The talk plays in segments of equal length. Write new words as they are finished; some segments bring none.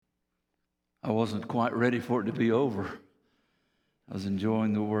I wasn't quite ready for it to be over. I was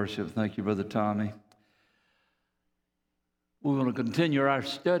enjoying the worship. Thank you, Brother Tommy. We're going to continue our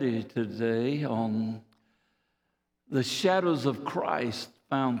study today on the shadows of Christ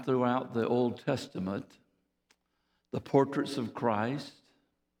found throughout the Old Testament, the portraits of Christ,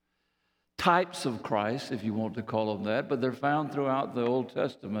 types of Christ, if you want to call them that, but they're found throughout the Old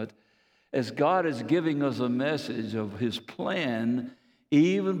Testament as God is giving us a message of His plan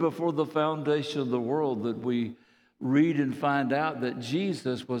even before the foundation of the world, that we read and find out that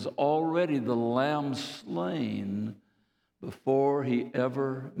Jesus was already the Lamb slain before He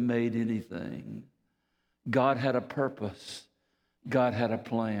ever made anything. God had a purpose. God had a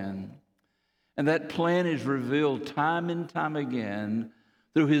plan. And that plan is revealed time and time again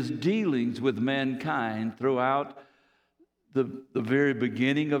through His dealings with mankind throughout the very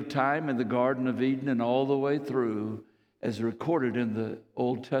beginning of time in the Garden of Eden and all the way through, as recorded in the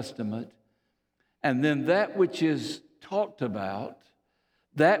Old Testament. And then that which is talked about,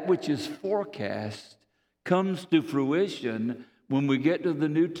 that which is forecast, comes to fruition when we get to the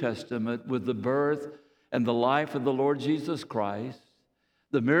New Testament with the birth and the life of the Lord Jesus Christ,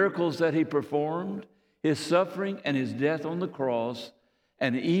 the miracles that He performed, His suffering and His death on the cross,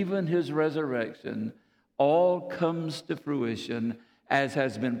 and even His resurrection, all comes to fruition as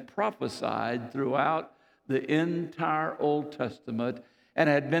has been prophesied throughout the entire Old Testament and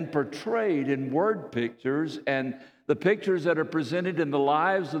had been portrayed in word pictures and the pictures that are presented in the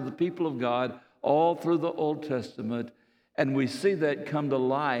lives of the people of God all through the Old Testament. And we see that come to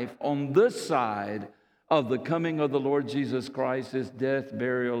life on this side of the coming of the Lord Jesus Christ, His death,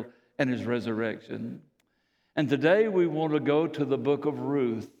 burial, and His resurrection. And today we want to go to the book of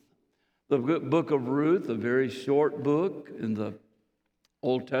Ruth. The book of Ruth, a very short book in the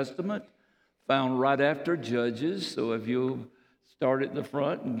Old Testament, found right after Judges. So if you start at the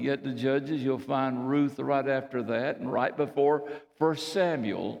front and get to Judges, you'll find Ruth right after that. And right before 1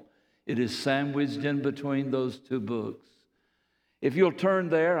 Samuel, it is sandwiched in between those two books. If you'll turn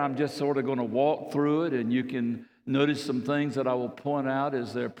there, I'm just sort of going to walk through it, and you can notice some things that I will point out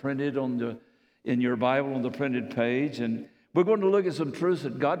as they're printed in your Bible on the printed page. And we're going to look at some truths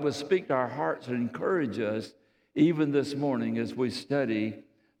that God will speak to our hearts and encourage us even this morning as we study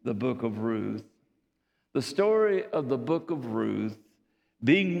the book of Ruth. The story of the book of Ruth,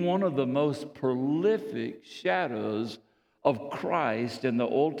 being one of the most prolific shadows of Christ in the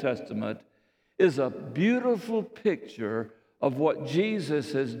Old Testament, is a beautiful picture of what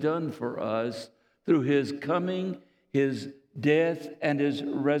Jesus has done for us through His coming, His death, and His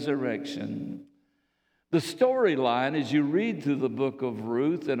resurrection. The storyline, as you read through the book of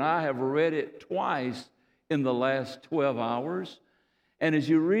Ruth, and I have read it twice in the last 12 hours, and as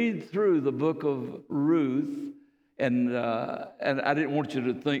you read through the book of Ruth, and I didn't want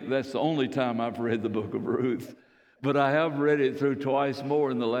you to think that's the only time I've read the book of Ruth, but I have read it through twice more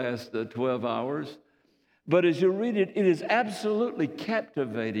in the last 12 hours. But as you read it, it is absolutely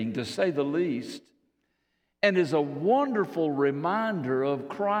captivating, to say the least, and is a wonderful reminder of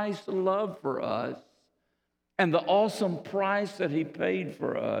Christ's love for us and the awesome price that He paid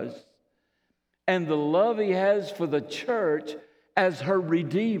for us and the love He has for the church as her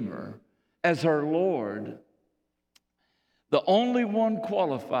Redeemer, as her Lord, the only one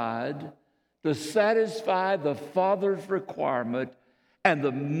qualified to satisfy the Father's requirement and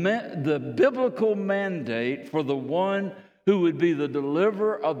the biblical mandate for the one who would be the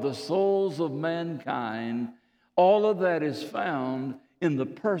deliverer of the souls of mankind. All of that is found in the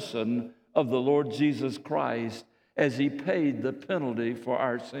person of the Lord Jesus Christ as He paid the penalty for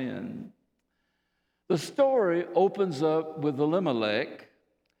our sin. The story opens up with Elimelech,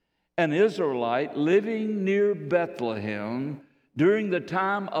 an Israelite living near Bethlehem during the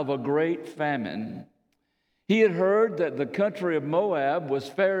time of a great famine. He had heard that the country of Moab was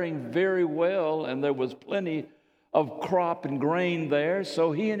faring very well and there was plenty of crop and grain there.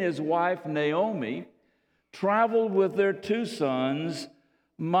 So he and his wife Naomi traveled with their two sons,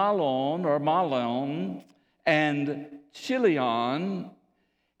 Mahlon and Chilion,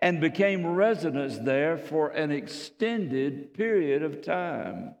 and became residents there for an extended period of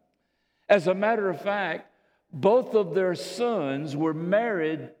time. As a matter of fact, both of their sons were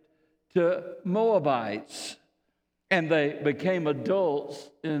married to Moabites, and they became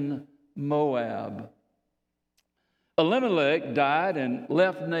adults in Moab. Elimelech died and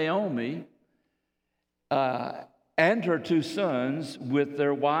left Naomi and her two sons with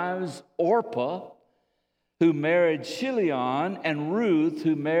their wives Orpah, who married Chilion, and Ruth,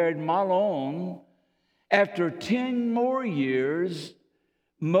 who married Mahlon. After 10 more years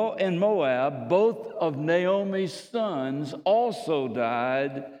in Moab, both of Naomi's sons also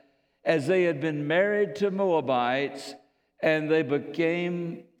died, as they had been married to Moabites, and they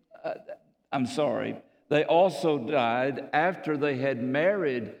also died after they had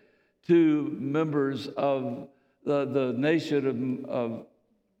married to members of the nation of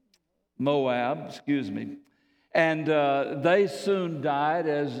Moab, and they soon died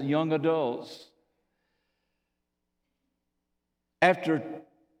as young adults.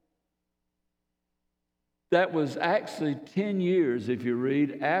 That was actually 10 years, if you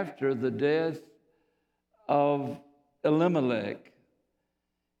read, after the death of Elimelech.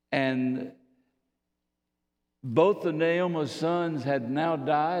 And both of Naomi's sons had now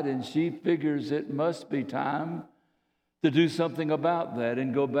died, and she figures it must be time to do something about that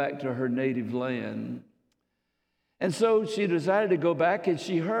and go back to her native land. And so she decided to go back, and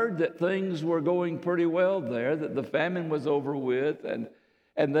she heard that things were going pretty well there, that the famine was over with,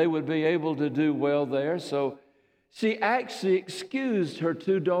 and they would be able to do well there. So she actually excused her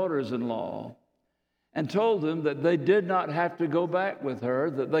two daughters-in-law and told them that they did not have to go back with her,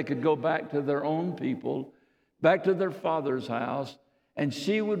 that they could go back to their own people, back to their father's house, and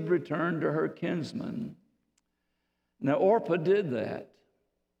she would return to her kinsmen. Now, Orpah did that.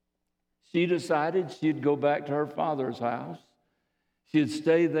 She decided she'd go back to her father's house. She'd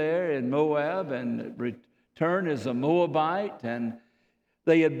stay there in Moab and return as a Moabite. And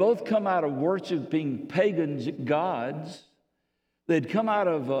they had both come out of worshiping pagan gods. They'd come out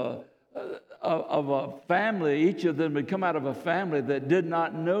of a family, each of them had come out of a family that did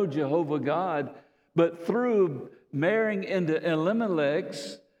not know Jehovah God, but through marrying into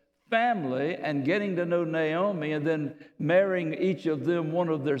Elimelech's family and getting to know Naomi and then marrying each of them one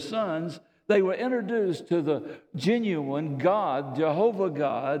of their sons, they were introduced to the genuine God, Jehovah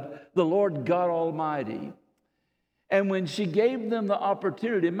God, the Lord God Almighty. And when she gave them the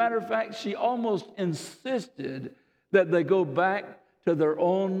opportunity, matter of fact, she almost insisted that they go back to their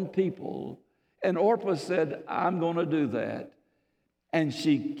own people. And Orpah said, I'm going to do that. And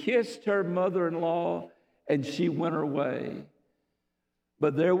she kissed her mother-in-law and she went her way.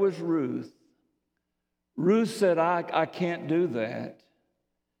 But there was Ruth. Ruth said, I can't do that.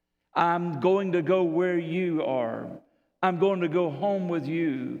 I'm going to go where you are. I'm going to go home with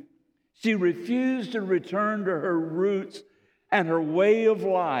you. She refused to return to her roots and her way of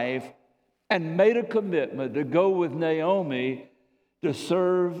life and made a commitment to go with Naomi to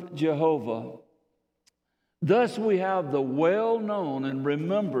serve Jehovah. Thus we have the well-known and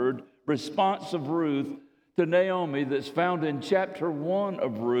remembered response of Ruth to Naomi that's found in chapter 1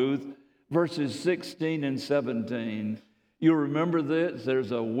 of Ruth, verses 16 and 17. You'll remember this.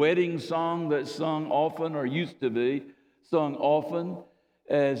 There's a wedding song that's sung often, or used to be sung often,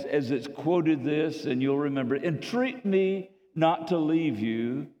 as it's quoted this, and you'll remember, entreat me not to leave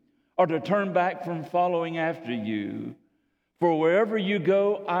you or to turn back from following after you. For wherever you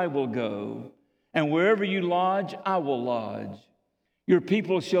go, I will go, and wherever you lodge, I will lodge. Your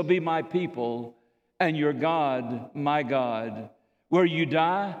people shall be my people, and your God, my God. Where you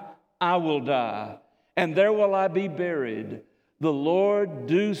die, I will die, and there will I be buried. The Lord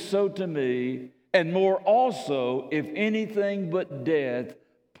do so to me, and more also, if anything but death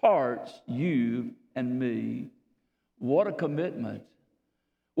parts you and me. What a commitment.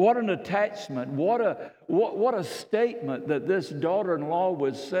 What an attachment. What a statement that this daughter-in-law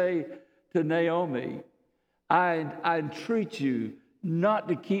would say to Naomi. I entreat you not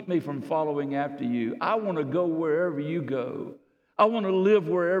to keep me from following after you. I want to go wherever you go. I want to live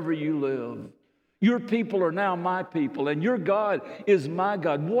wherever you live. Your people are now my people, and your God is my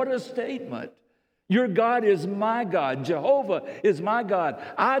God. What a statement. Your God is my God. Jehovah is my God.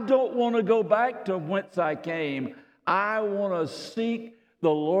 I don't want to go back to whence I came. I want to seek the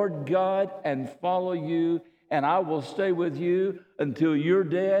Lord God and follow you, and I will stay with you until your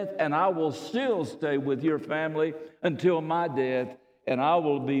death, and I will still stay with your family until my death, and I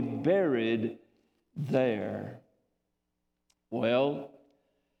will be buried there. Well,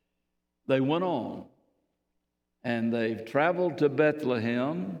 they went on, and they've traveled to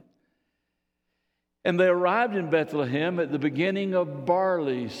Bethlehem, and they arrived in Bethlehem at the beginning of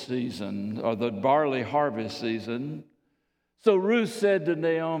barley season, or the barley harvest season. So Ruth said to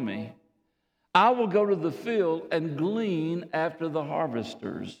Naomi, I will go to the field and glean after the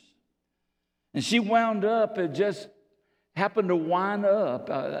harvesters. And she wound up, it just happened to wind up.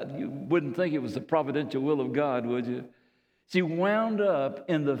 You wouldn't think it was the providential will of God, would you? She wound up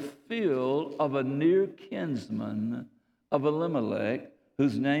in the field of a near kinsman of Elimelech,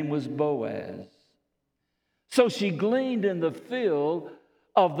 whose name was Boaz. So she gleaned in the field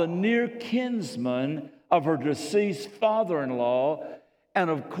of the near kinsman of her deceased father-in-law, and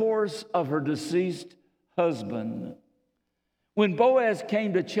of course of her deceased husband. When Boaz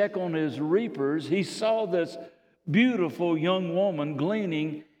came to check on his reapers, he saw this beautiful young woman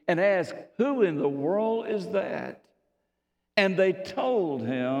gleaning and asked, "Who in the world is that?" And they told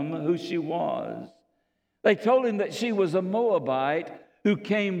him who she was. They told him that she was a Moabite who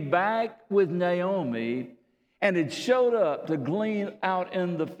came back with Naomi and had showed up to glean out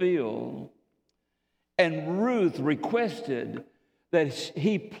in the field. And Ruth requested that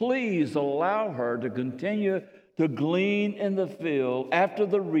he please allow her to continue to glean in the field after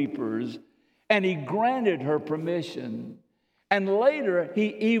the reapers, and he granted her permission. And later,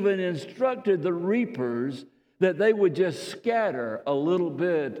 he even instructed the reapers that they would just scatter a little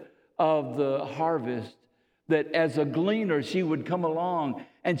bit of the harvest, that as a gleaner, she would come along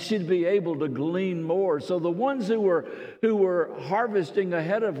and she'd be able to glean more. So the ones who were harvesting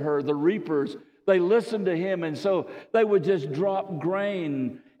ahead of her, the reapers, they listened to him, and so they would just drop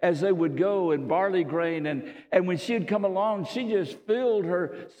grain as they would go, and barley grain. And when she'd come along, she just filled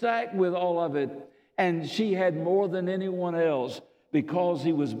her sack with all of it. And she had more than anyone else because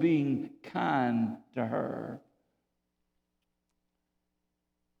he was being kind to her.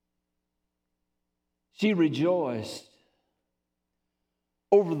 She rejoiced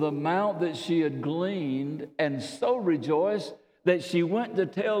over the amount that she had gleaned, and so rejoiced that she went to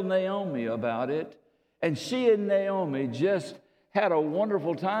tell Naomi about it. And she and Naomi just had a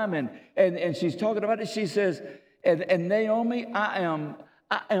wonderful time. And she's talking about it. She says, and Naomi, I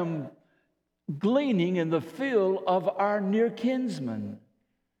am gleaning in the field of our near kinsman.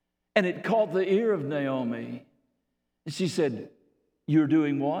 And it caught the ear of Naomi. And she said, "You're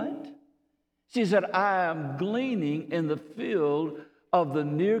doing what?" She said, "I am gleaning in the field of the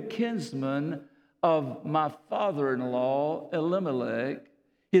near kinsman of my father-in-law, Elimelech.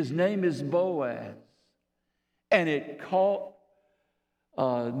 His name is Boaz." And it caught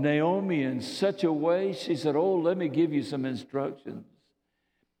Naomi in such a way, she said, "Oh, let me give you some instructions.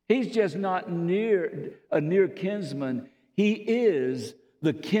 He's just not a near kinsman. He is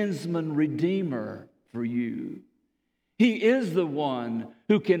the kinsman redeemer for you. He is the one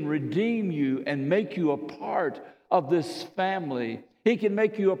who can redeem you and make you a part of this family. He can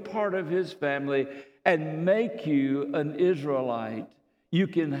make you a part of his family and make you an Israelite.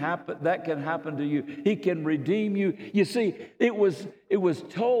 That can happen to you. He can redeem you." You see, it was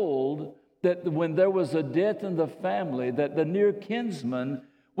told that when there was a death in the family, that the near kinsman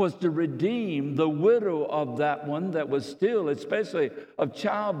was to redeem the widow of that one that was still, especially of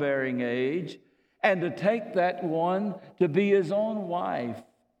childbearing age, and to take that one to be his own wife.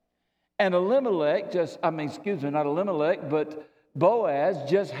 And Elimelech not Elimelech, but Boaz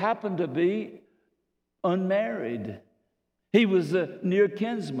just happened to be unmarried. He was a near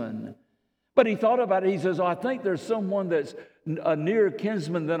kinsman. But he thought about it. He says, I think there's someone that's a nearer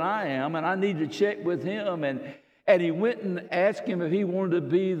kinsman than I am, and I need to check with him. And he went and asked him if he wanted to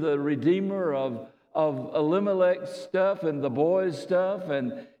be the redeemer of Elimelech's stuff and the boys' stuff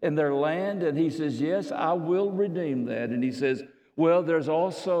and their land. And he says, yes, I will redeem that. And he says, well, there's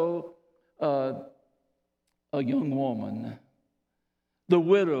also a young woman, the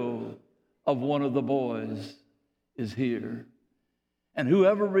widow of one of the boys, is here. And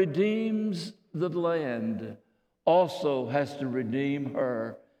whoever redeems the land also has to redeem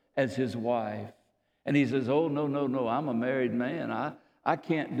her as his wife. And he says, oh, no, I'm a married man. I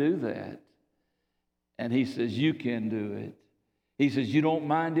can't do that. And he says, you can do it. He says, you don't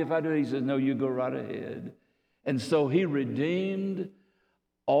mind if I do it? He says, no, you go right ahead. And so he redeemed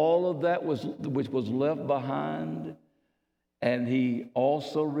all of that which was left behind, and he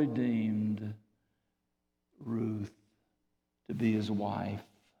also redeemed Ruth to be his wife.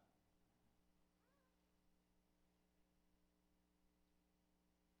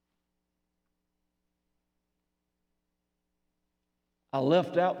 I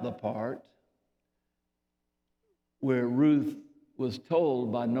left out the part where Ruth was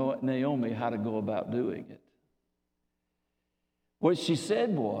told by Naomi how to go about doing it. What she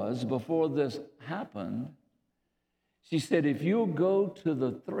said was, before this happened, she said, if you'll go to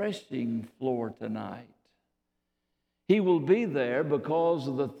the threshing floor tonight, he will be there because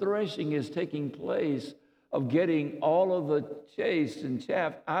the threshing is taking place of getting all of the chaff and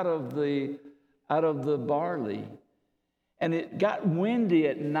chaff out of the barley. And it got windy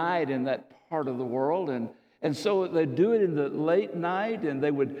at night in that part of the world. And so they'd do it in the late night, and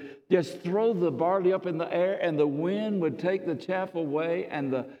they would just throw the barley up in the air, and the wind would take the chaff away,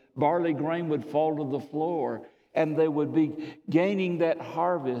 and the barley grain would fall to the floor, and they would be gaining that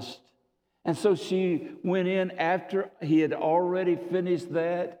harvest. And so she went in after he had already finished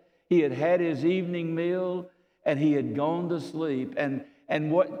that. He had had his evening meal, and he had gone to sleep.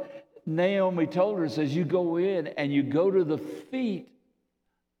 And what Naomi told her, says, you go in and you go to the feet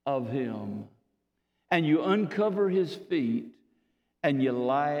of him and you uncover his feet and you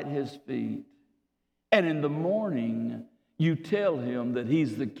lie at his feet. And in the morning, you tell him that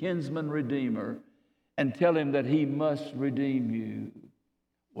he's the kinsman redeemer and tell him that he must redeem you.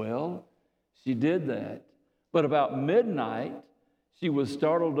 Well, she did that. But about midnight, she was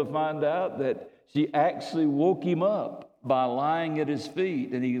startled to find out that she actually woke him up by lying at his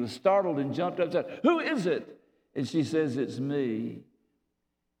feet. And he was startled and jumped up and said, who is it? And she says, it's me.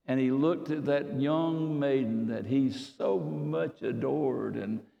 And he looked at that young maiden that he so much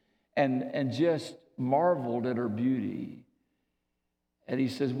adored and just marveled at her beauty. And he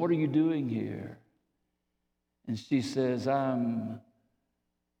says, what are you doing here? And she says, I'm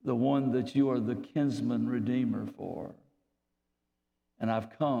the one that you are the kinsman redeemer for. And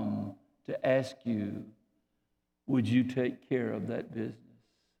I've come to ask you, would you take care of that business?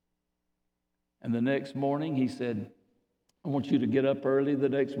 And the next morning he said, I want you to get up early the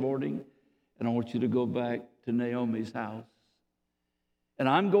next morning, and I want you to go back to Naomi's house. And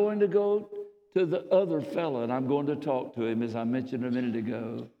I'm going to go to the other fella, and I'm going to talk to him, as I mentioned a minute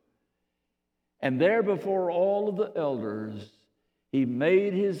ago. And there before all of the elders, he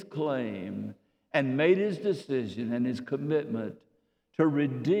made his claim and made his decision and his commitment to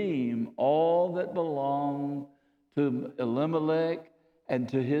redeem all that belonged to Elimelech and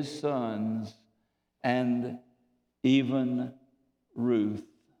to his sons and even Ruth.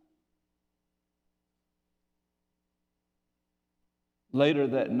 Later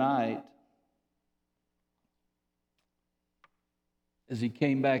that night, as he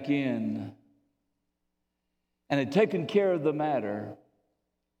came back in and had taken care of the matter,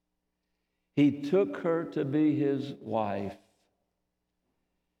 he took her to be his wife.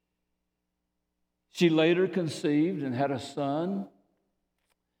 She later conceived and had a son,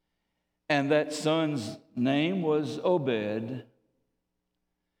 and that son's name was Obed.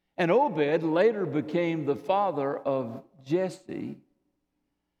 And Obed later became the father of Jesse.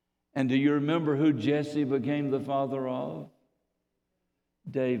 And do you remember who Jesse became the father of?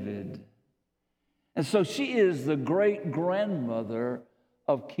 David. And so she is the great-grandmother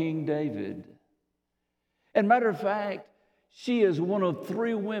of King David. And matter of fact, she is one of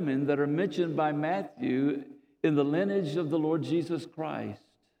 3 women that are mentioned by Matthew in the lineage of the Lord Jesus Christ.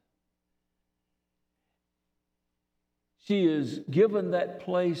 She is given that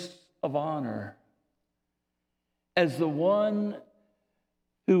place of honor as the one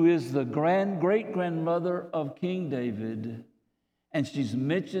who is the great-grandmother of King David, and she's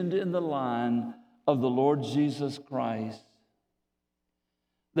mentioned in the line of the Lord Jesus Christ.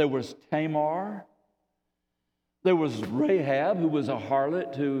 There was Tamar. There was Rahab, who was a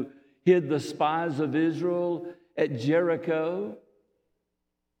harlot who hid the spies of Israel at Jericho,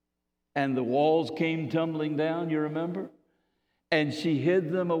 and the walls came tumbling down, you remember? And she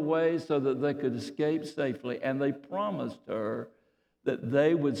hid them away so that they could escape safely. And they promised her that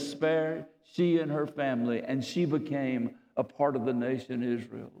they would spare she and her family, and she became a part of the nation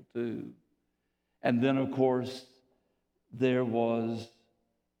Israel too. And then, of course, there was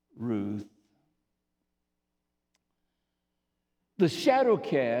Ruth. The shadow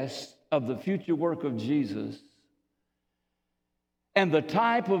cast of the future work of Jesus and the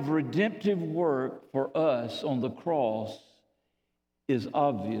type of redemptive work for us on the cross is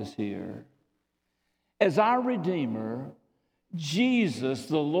obvious here. As our Redeemer, Jesus,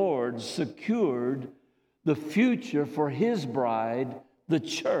 the Lord, secured the future for his bride, the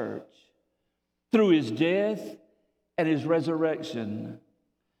church, through his death and his resurrection.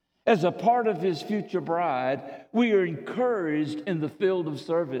 As a part of his future bride, we are encouraged in the field of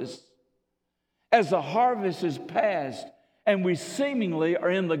service. As the harvest is past and we seemingly are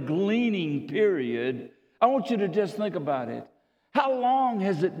in the gleaning period, I want you to just think about it. How long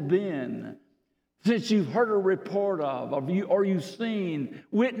has it been since you've heard a report of, or you've seen,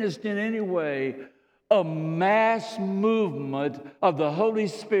 witnessed in any way, a mass movement of the Holy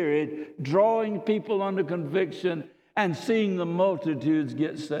Spirit drawing people under conviction and seeing the multitudes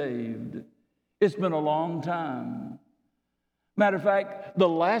get saved? It's been a long time. Matter of fact, the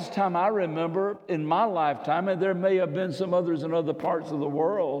last time I remember in my lifetime, and there may have been some others in other parts of the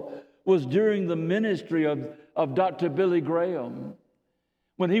world, was during the ministry of Dr. Billy Graham,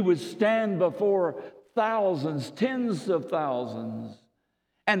 when he would stand before thousands, tens of thousands,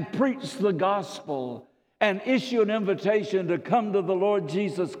 and preach the gospel and issue an invitation to come to the Lord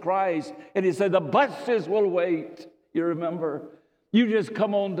Jesus Christ. And he said, the buses will wait. You remember? You just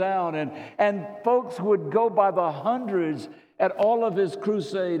come on down. And folks would go by the hundreds at all of his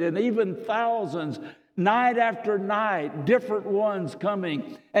crusade, and even thousands night after night, different ones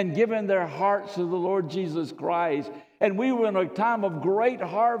coming and giving their hearts to the Lord Jesus Christ. And we were in a time of great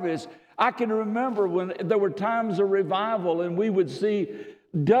harvest. I can remember when there were times of revival and we would see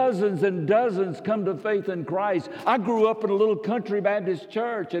dozens and dozens come to faith in Christ. I grew up in a little country Baptist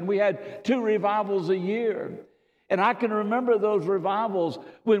church, and we had 2 revivals a year. And I can remember those revivals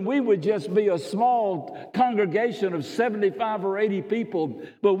when we would just be a small congregation of 75 or 80 people,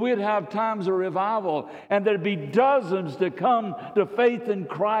 but we'd have times of revival, and there'd be dozens to come to faith in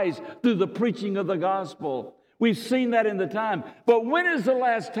Christ through the preaching of the gospel. We've seen that in the time. But when is the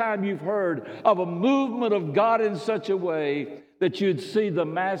last time you've heard of a movement of God in such a way that you'd see the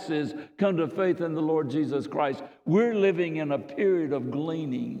masses come to faith in the Lord Jesus Christ? We're living in a period of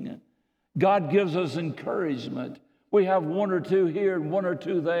gleaning. God gives us encouragement. We have 1 or 2 here and 1 or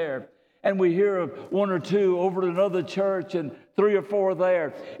 2 there. And we hear of 1 or 2 over at another church and 3 or 4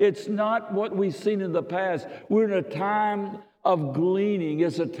 there. It's not what we've seen in the past. We're in a time of gleaning.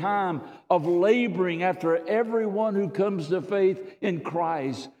 It's a time of laboring after everyone who comes to faith in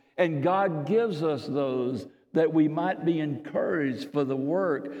Christ. And God gives us those that we might be encouraged for the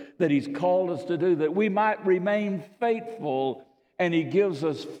work that He's called us to do, that we might remain faithful, and He gives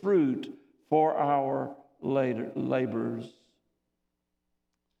us fruit for our labors.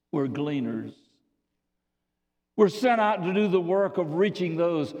 We're gleaners. We're sent out to do the work of reaching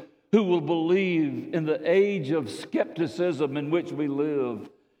those who will believe in the age of skepticism in which we live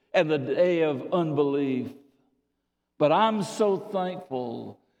and the day of unbelief. But I'm so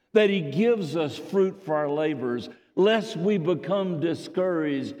thankful that He gives us fruit for our labors, lest we become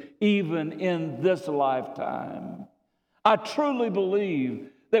discouraged even in this lifetime. I truly believe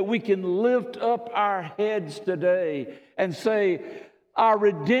that we can lift up our heads today and say, our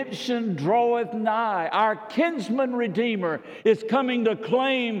redemption draweth nigh. Our kinsman redeemer is coming to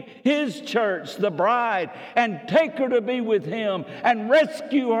claim His church, the bride, and take her to be with Him and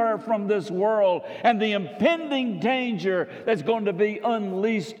rescue her from this world and the impending danger that's going to be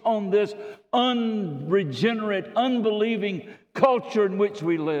unleashed on this unregenerate, unbelieving culture in which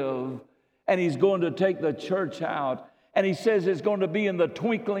we live. And He's going to take the church out. And He says it's going to be in the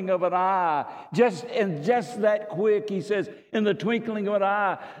twinkling of an eye. Just that quick, He says, in the twinkling of an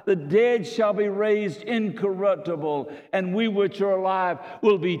eye, the dead shall be raised incorruptible, and we which are alive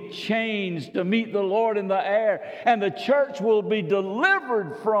will be changed to meet the Lord in the air. And the church will be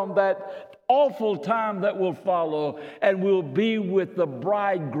delivered from that awful time that will follow, and we'll be with the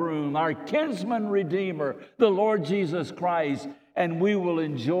bridegroom, our kinsman redeemer, the Lord Jesus Christ. And we will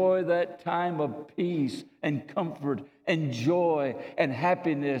enjoy that time of peace and comfort and joy and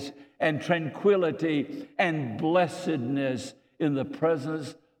happiness and tranquility and blessedness in the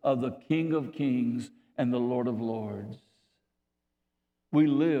presence of the King of Kings and the Lord of Lords. We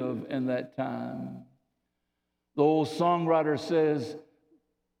live in that time. The old songwriter says,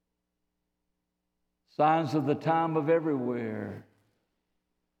 signs of the time of everywhere.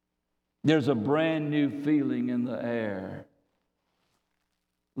 There's a brand new feeling in the air.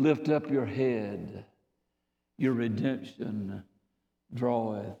 Lift up your head, your redemption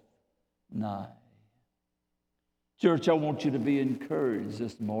draweth nigh. Church, I want you to be encouraged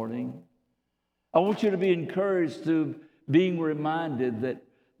this morning. I want you to be encouraged to being reminded that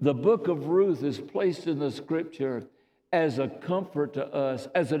the book of Ruth is placed in the Scripture as a comfort to us,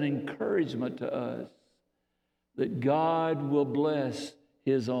 as an encouragement to us, that God will bless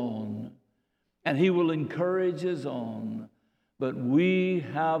His own, and He will encourage His own. But we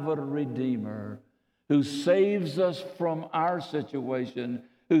have a Redeemer who saves us from our situation,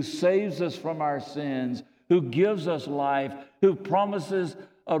 who saves us from our sins, who gives us life, who promises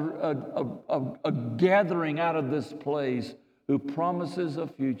a gathering out of this place, who promises a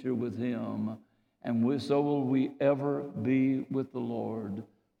future with Him. And so will we ever be with the Lord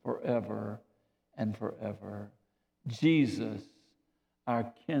forever and forever. Jesus,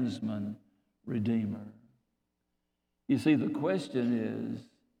 our kinsman redeemer. You see, the question is,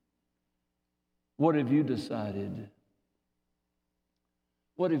 what have you decided?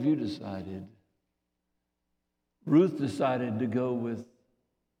 What have you decided? Ruth decided to go with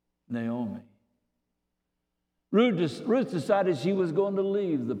Naomi. Ruth decided she was going to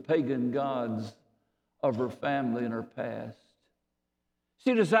leave the pagan gods of her family and her past.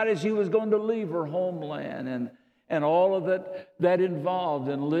 She decided she was going to leave her homeland and all of that involved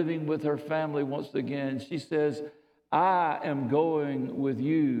in living with her family once again. She says, I am going with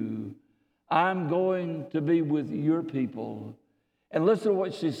you. I'm going to be with your people. And listen to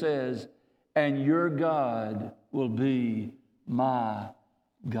what she says, and your God will be my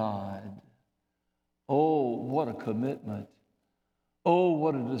God. Oh, what a commitment. Oh,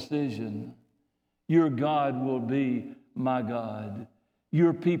 what a decision. Your God will be my God.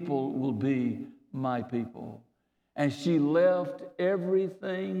 Your people will be my people. And she left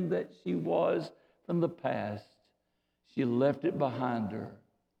everything that she was from the past. She left it behind her.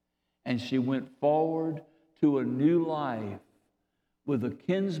 And she went forward to a new life with a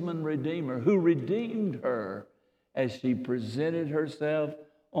kinsman redeemer who redeemed her as she presented herself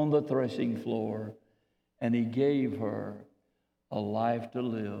on the threshing floor. And he gave her a life to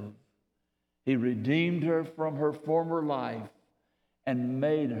live. He redeemed her from her former life and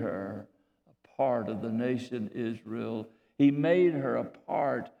made her a part of the nation Israel. He made her a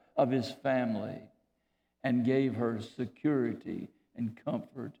part of his family and gave her security and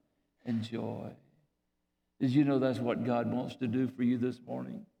comfort and joy. Did you know that's what God wants to do for you this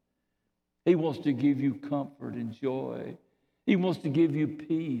morning? He wants to give you comfort and joy. He wants to give you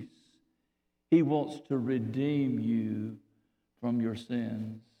peace. He wants to redeem you from your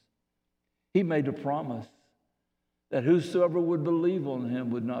sins. He made a promise that whosoever would believe on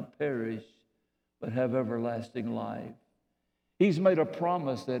him would not perish, but have everlasting life. He's made a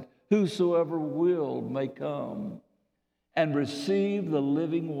promise that whosoever will may come and receive the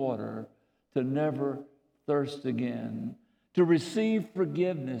living water to never thirst again, to receive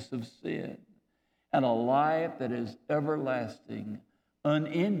forgiveness of sin, and a life that is everlasting.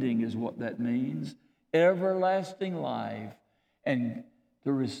 Unending is what that means. Everlasting life, and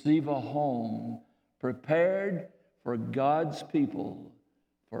to receive a home prepared for God's people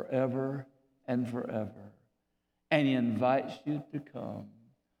forever and forever. And he invites you to come,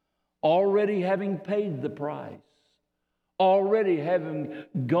 already having paid the price, already having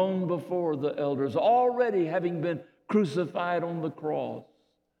gone before the elders, already having been crucified on the cross,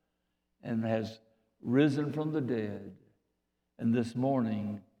 and has risen from the dead. And this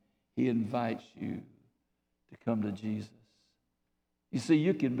morning, he invites you to come to Jesus. You see,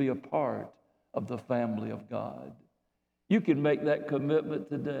 you can be a part of the family of God. You can make that commitment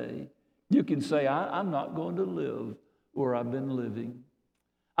today. You can say, I'm not going to live where I've been living.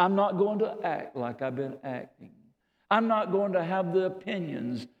 I'm not going to act like I've been acting. I'm not going to have the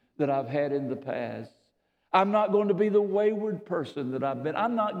opinions that I've had in the past. I'm not going to be the wayward person that I've been.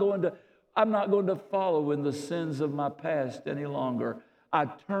 I'm not going to follow in the sins of my past any longer. I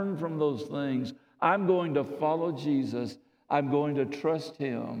turn from those things. I'm going to follow Jesus. I'm going to trust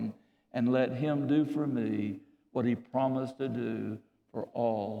him and let him do for me what he promised to do for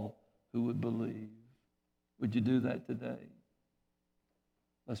all who would believe. Would you do that today?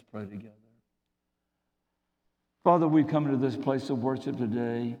 Let's pray together. Father, we come into this place of worship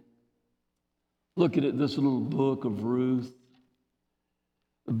today, looking at this little book of Ruth,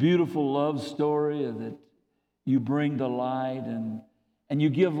 a beautiful love story that you bring to light and you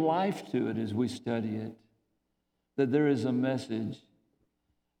give life to it as we study it, that there is a message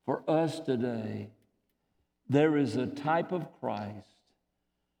for us today. There is a type of Christ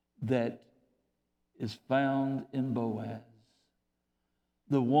that is found in Boaz,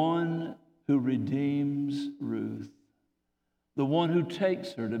 the one who redeems Ruth, the one who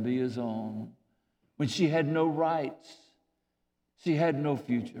takes her to be his own when she had no rights, she had no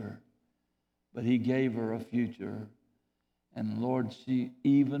future, but he gave her a future. And Lord, she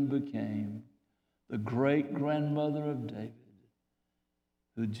even became the great-grandmother of David,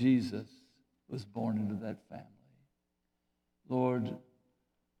 who Jesus was born into that family. Lord,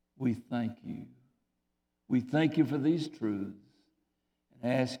 we thank you. We thank you for these truths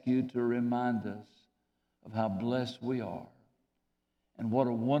and ask you to remind us of how blessed we are and what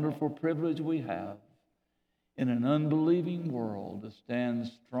a wonderful privilege we have in an unbelieving world to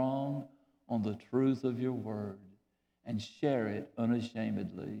stand strong on the truth of your word and share it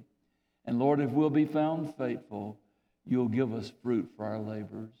unashamedly. And Lord, if we'll be found faithful, you'll give us fruit for our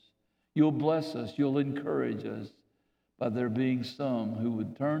labors. You'll bless us. You'll encourage us by there being some who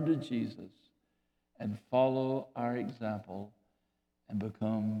would turn to Jesus and follow our example and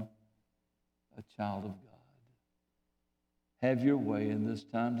become a child of God. Have your way in this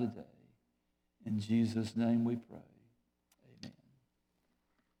time today. In Jesus' name we pray.